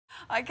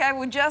OK,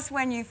 well, just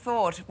when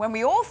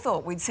we all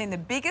thought we'd seen the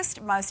biggest,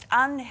 most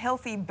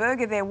unhealthy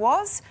burger there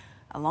was,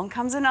 along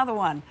comes another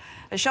one.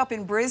 A shop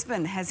in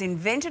Brisbane has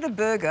invented a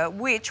burger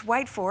which,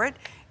 wait for it,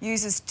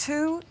 uses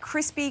 2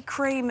 Krispy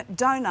Kreme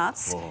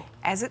donuts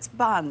as its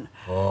bun.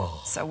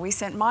 So we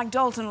sent Mike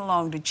Dalton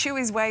along to chew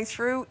his way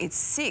through its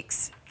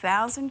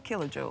 6,000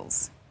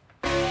 kilojoules.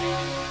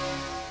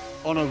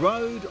 On a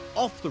road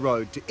off the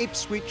road to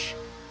Ipswich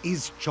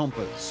is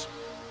Chompers.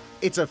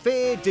 It's a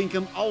fair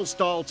dinkum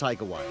old-style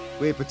takeaway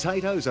where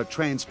potatoes are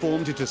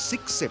transformed into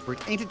 6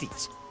 separate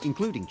entities,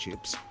 including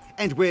chips,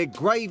 and where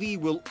gravy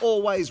will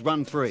always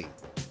run free.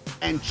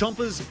 And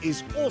Chompers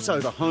is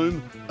also the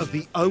home of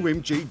the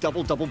OMG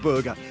Double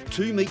Burger.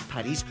 2 meat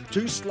patties,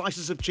 2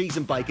 slices of cheese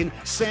and bacon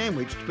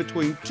sandwiched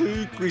between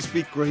 2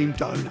 Krispy Kreme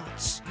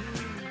donuts.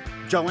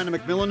 Joanna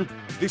McMillan,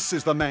 this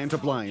is the man to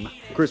blame.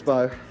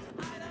 Crispo,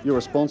 you're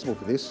responsible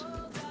for this.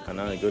 I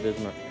know, good,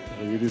 isn't it?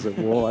 It isn't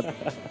what?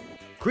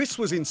 Chris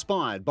was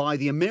inspired by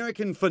the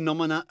American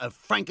phenomena of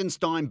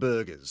Frankenstein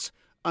burgers,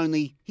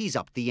 only he's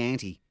upped the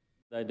ante.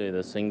 They do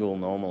the single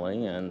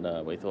normally,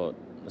 and we thought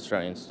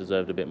Australians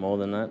deserved a bit more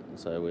than that,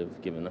 so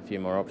we've given a few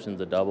more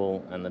options, a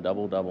double and the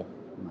double.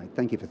 Mate,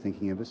 thank you for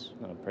thinking of us.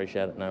 I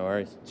appreciate it, no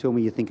worries. Tell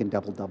me you're thinking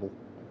double.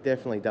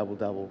 Definitely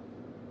double.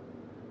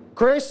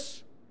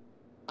 Chris,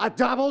 a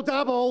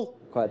double.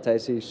 Quite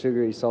tasty,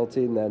 sugary,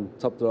 salty, and then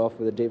topped it off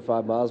with a deep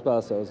fried Mars bar,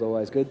 so it was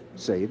always good.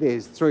 See,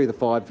 there's 3 of the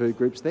 5 food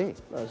groups there.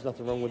 No, there's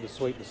nothing wrong with the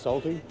sweet and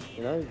salty,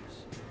 you know,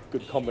 it's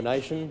good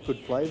combination, good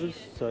flavours,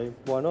 so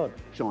why not?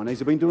 Chinese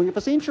have been doing it for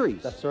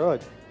centuries. That's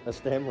right, that's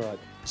damn right.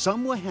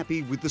 Some were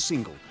happy with the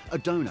single, a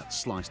donut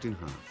sliced in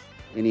half.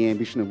 Any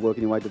ambition of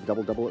working your way to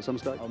the double at some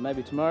stage? Oh,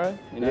 maybe tomorrow,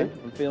 you know,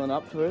 I'm feeling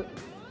up to it,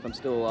 if I'm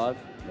still alive.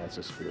 That's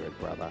a spirit,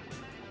 brother.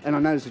 And I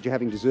noticed that you're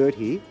having dessert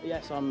here.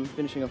 Yes, I'm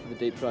finishing off with a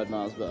deep fried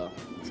Mars bar.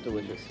 It's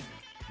delicious.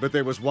 But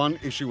there was one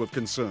issue of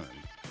concern.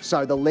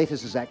 So the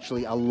lettuce is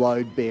actually a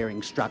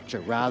load-bearing structure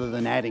rather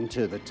than adding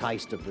to the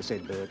taste of the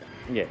said burger.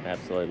 Yeah,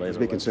 absolutely. I was a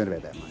bit concerned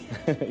about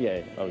that, mate.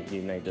 Yeah,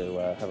 you need to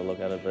have a look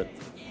at it, but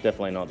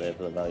definitely not there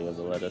for the value of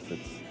the lettuce. It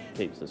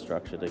keeps the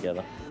structure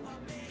together.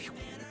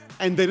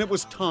 And then it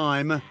was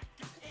time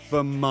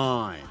for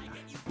mine.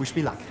 Wish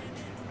me luck.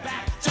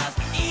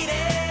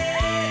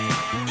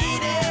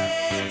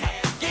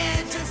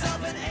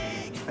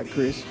 Hey,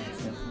 Chris,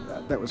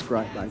 that was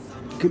great, mate.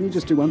 Can you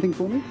just do one thing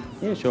for me?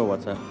 Yeah, sure,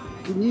 what's that?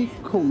 Can you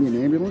call me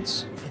an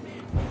ambulance?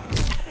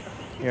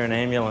 You're an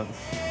ambulance.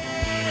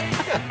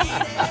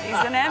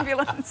 He's an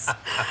ambulance.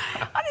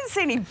 I didn't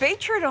see any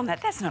beetroot on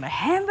that. That's not a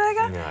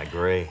hamburger. Yeah, I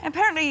agree.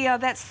 Apparently,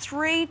 that's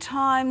 3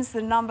 times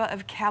the number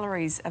of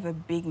calories of a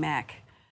Big Mac.